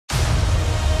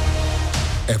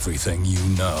Everything you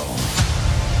know,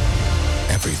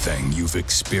 everything you've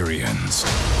experienced,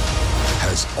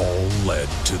 has all led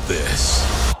to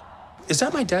this. Is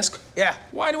that my desk? Yeah.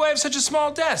 Why do I have such a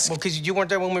small desk? Well, because you weren't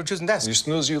there when we were choosing desks. You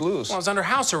snooze, you lose. Well, I was under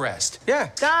house arrest. Yeah.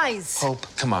 Guys! Hope,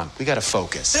 come on. We gotta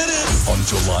focus. On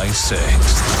July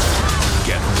 6th,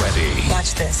 get ready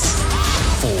Watch this.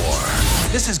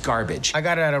 for This is garbage. I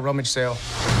got it at a rummage sale.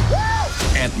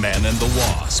 Ant-Man and the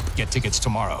Wasp. Get tickets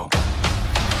tomorrow.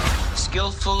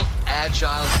 Skillful,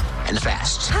 agile, and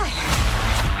fast. Hi.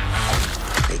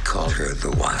 They call her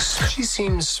the Wasp. She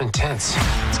seems intense.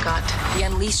 Scott, we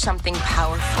unleashed something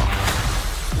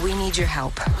powerful. We need your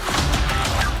help.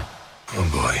 Oh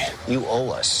boy, you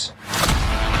owe us.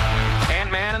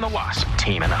 Ant-Man and the Wasp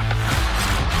teaming up.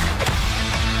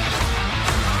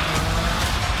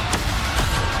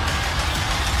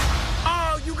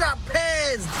 Oh, you got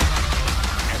pissed!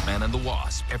 Ant-Man and the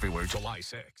Wasp. Everywhere July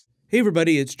 6th. Hey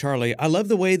everybody, it's Charlie. I love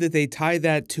the way that they tie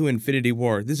that to Infinity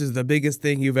War. This is the biggest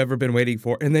thing you've ever been waiting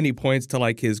for. And then he points to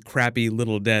like his crappy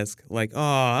little desk. Like, oh,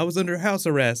 I was under house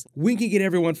arrest. Winking at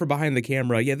everyone from behind the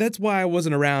camera. Yeah, that's why I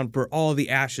wasn't around for All the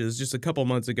Ashes just a couple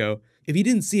months ago. If you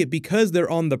didn't see it, because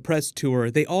they're on the press tour,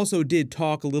 they also did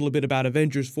talk a little bit about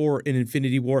Avengers 4 and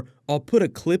Infinity War. I'll put a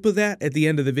clip of that at the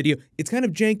end of the video. It's kind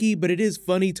of janky, but it is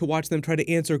funny to watch them try to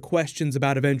answer questions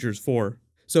about Avengers 4.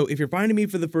 So if you're finding me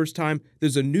for the first time,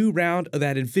 there's a new round of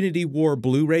that Infinity War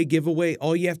Blu-ray giveaway.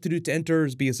 All you have to do to enter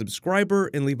is be a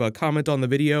subscriber and leave a comment on the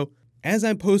video. As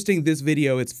I'm posting this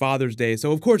video, it's Father's Day,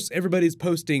 so of course everybody's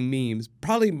posting memes.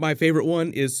 Probably my favorite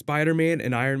one is Spider-Man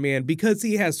and Iron Man because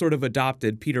he has sort of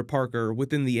adopted Peter Parker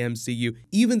within the MCU,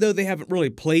 even though they haven't really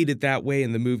played it that way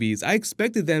in the movies. I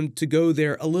expected them to go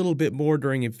there a little bit more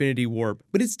during Infinity War,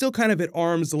 but it's still kind of at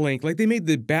arm's length. Like they made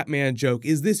the Batman joke,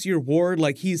 is this your ward?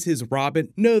 Like he's his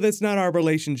Robin? No, that's not our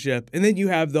relationship. And then you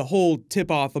have the whole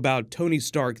tip-off about Tony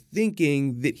Stark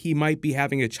thinking that he might be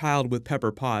having a child with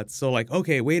Pepper Potts. So like,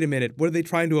 okay, wait a minute. What are they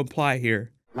trying to imply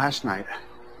here? Last night,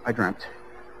 I dreamt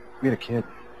we had a kid.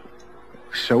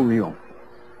 So real.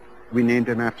 We named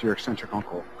him after your eccentric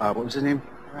uncle. What was his name?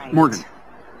 Right.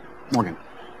 Morgan.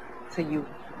 So you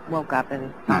woke up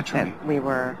and thought Naturally. that we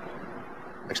were...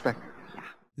 Expecting.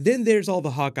 Then there's all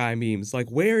the Hawkeye memes, like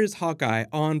where is Hawkeye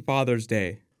on Father's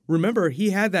Day? Remember,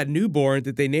 he had that newborn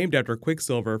that they named after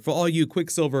Quicksilver, for all you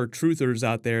Quicksilver truthers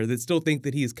out there that still think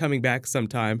that he's coming back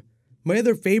sometime. My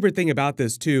other favorite thing about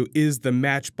this, too, is the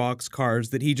Matchbox cars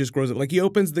that he just grows up. Like, he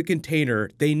opens the container,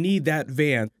 they need that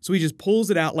van, so he just pulls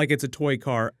it out like it's a toy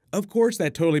car. Of course,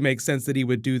 that totally makes sense that he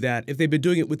would do that if they've been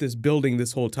doing it with this building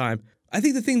this whole time. I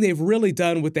think the thing they've really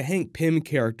done with the Hank Pym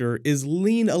character is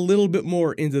lean a little bit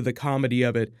more into the comedy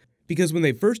of it. Because when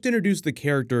they first introduced the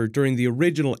character during the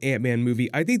original Ant-Man movie,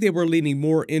 I think they were leaning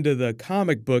more into the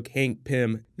comic book Hank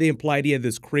Pym. They implied he had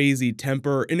this crazy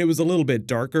temper, and it was a little bit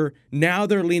darker. Now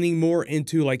they're leaning more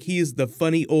into like he's the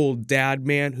funny old dad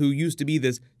man who used to be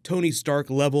this Tony Stark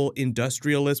level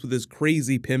industrialist with his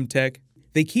crazy Pym tech.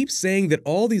 They keep saying that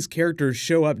all these characters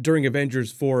show up during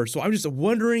Avengers 4, so I'm just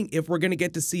wondering if we're going to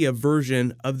get to see a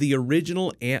version of the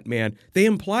original Ant-Man. They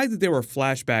implied that there were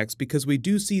flashbacks because we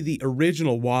do see the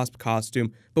original Wasp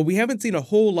costume, but we haven't seen a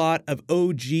whole lot of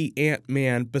OG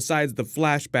Ant-Man besides the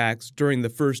flashbacks during the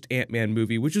first Ant-Man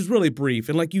movie, which is really brief,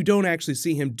 and like you don't actually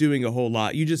see him doing a whole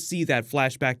lot. You just see that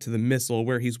flashback to the missile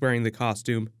where he's wearing the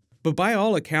costume. But by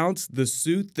all accounts, the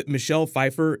suit that Michelle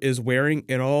Pfeiffer is wearing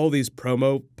in all these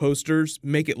promo posters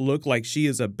make it look like she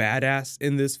is a badass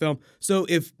in this film. So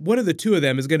if one of the two of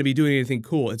them is going to be doing anything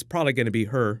cool, it's probably going to be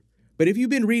her. But if you've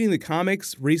been reading the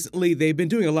comics recently, they've been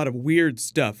doing a lot of weird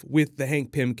stuff with the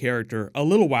Hank Pym character. A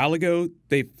little while ago,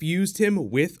 they fused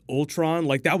him with Ultron,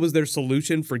 like that was their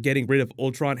solution for getting rid of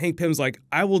Ultron. Hank Pym's like,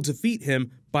 I will defeat him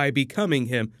by becoming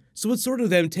him. So it's sort of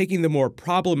them taking the more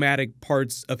problematic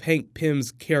parts of Hank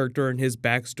Pym's character and his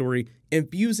backstory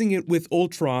and fusing it with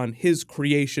Ultron, his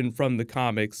creation from the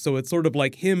comics. So it's sort of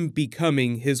like him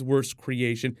becoming his worst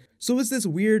creation. So it's this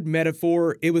weird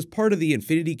metaphor. It was part of the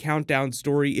Infinity Countdown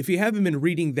story. If you haven't been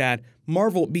reading that,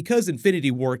 Marvel, because Infinity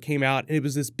War came out and it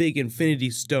was this big Infinity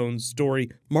Stone story,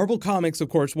 Marvel Comics, of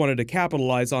course, wanted to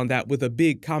capitalize on that with a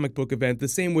big comic book event, the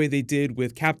same way they did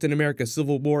with Captain America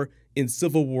Civil War in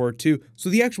Civil War 2. So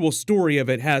the actual story of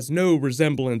it has no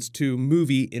resemblance to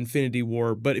movie Infinity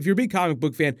War. But if you're a big comic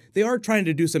book fan, they are trying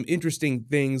to do some interesting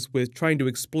things with trying to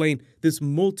explain this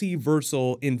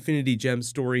multiversal Infinity Gem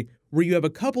story where you have a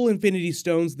couple Infinity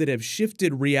Stones that have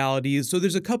shifted realities. So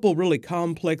there's a couple really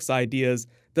complex ideas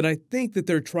that I think that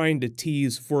they're trying to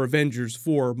tease for Avengers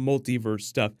 4 multiverse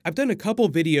stuff. I've done a couple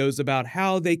videos about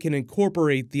how they can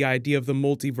incorporate the idea of the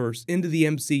multiverse into the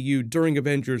MCU during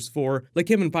Avengers 4, like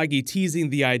Kevin Feige teasing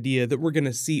the idea that we're going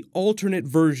to see alternate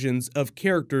versions of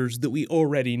characters that we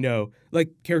already know, like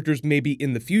characters maybe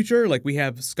in the future, like we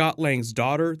have Scott Lang's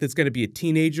daughter that's going to be a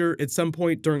teenager at some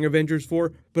point during Avengers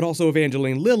 4, but also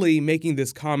Evangeline Lilly making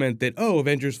this comment that, oh,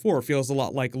 Avengers 4 feels a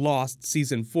lot like Lost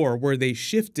Season 4, where they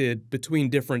shifted between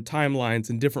different timelines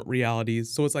and different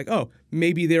realities. So it's like, oh,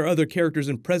 maybe there are other characters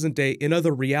in present day in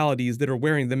other realities that are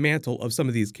wearing the mantle of some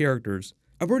of these characters.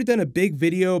 I've already done a big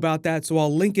video about that, so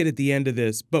I'll link it at the end of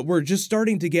this, but we're just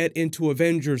starting to get into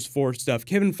Avengers 4 stuff.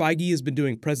 Kevin Feige has been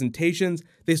doing presentations.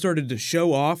 They started to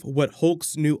show off what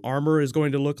Hulk's new armor is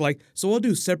going to look like, so I'll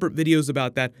do separate videos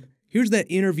about that. Here's that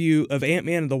interview of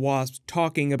Ant-Man and the Wasp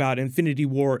talking about Infinity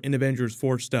War and Avengers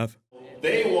 4 stuff.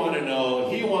 They want to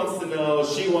know, he wants to know,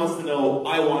 she wants to know,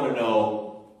 I want to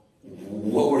know,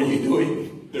 what were you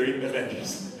doing during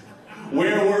Avengers?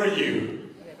 Where were you?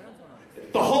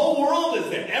 The whole world is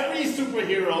there. Every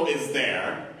superhero is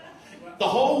there. The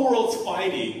whole world's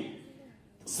fighting.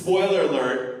 Spoiler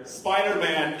alert,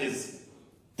 Spider-Man is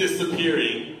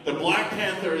disappearing. The Black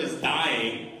Panther is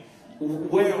dying.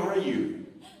 Where are you?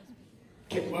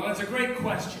 Well, it's a great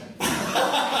question.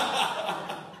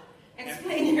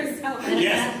 Explain yourself.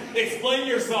 Yes, explain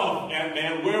yourself,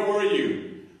 Ant-Man. Where were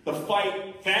you? The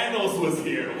fight, Thanos was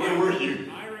here. Where were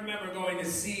you? I remember going to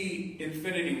see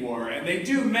Infinity War, and they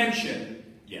do mention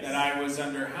that I was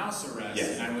under house arrest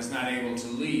and I was not able to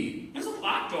leave. There's a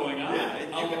lot going on.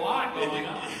 A lot going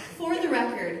on. For the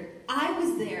record, I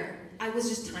was there. I was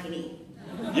just tiny.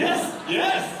 Yes.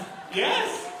 Yeah.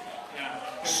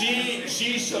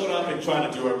 She showed up and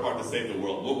tried to do her part to save the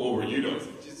world. What were you doing?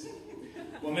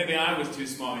 Well, maybe I was too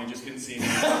small and you just couldn't see me.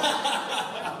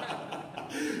 I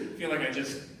feel like I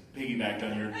just piggybacked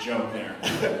on your joke there.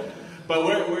 But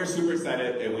we're super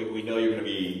excited, and we know you're going to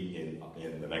be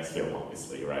in the next film,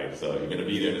 obviously, right? So you're going to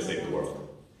be there to save the world.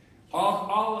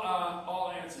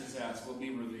 All answers asked will be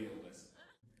revealed.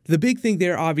 The big thing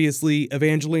there, obviously,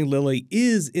 Evangeline Lilly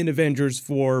is in Avengers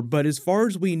 4, but as far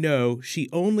as we know, she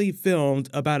only filmed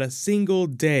about a single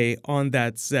day on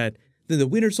that set. Then the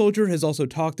Winter Soldier has also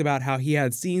talked about how he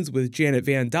had scenes with Janet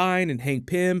Van Dyne and Hank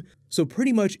Pym, so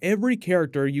pretty much every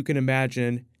character you can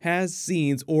imagine has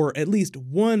scenes, or at least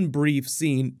one brief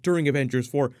scene during Avengers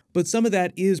 4, but some of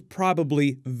that is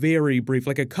probably very brief,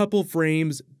 like a couple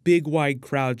frames, big wide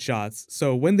crowd shots.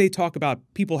 So when they talk about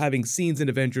people having scenes in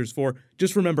Avengers 4,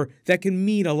 just remember that can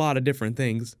mean a lot of different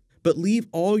things. But leave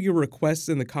all your requests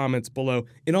in the comments below,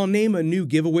 and I'll name a new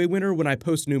giveaway winner when I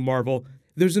post new Marvel.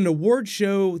 There's an award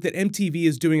show that MTV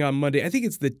is doing on Monday. I think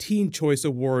it's the Teen Choice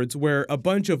Awards, where a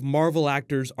bunch of Marvel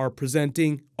actors are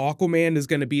presenting. Aquaman is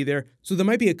going to be there, so there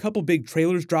might be a couple big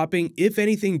trailers dropping. If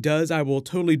anything does, I will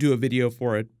totally do a video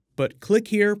for it. But click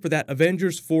here for that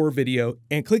Avengers 4 video,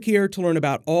 and click here to learn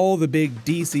about all the big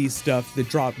DC stuff that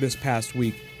dropped this past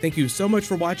week. Thank you so much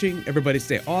for watching. Everybody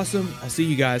stay awesome. I'll see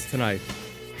you guys tonight.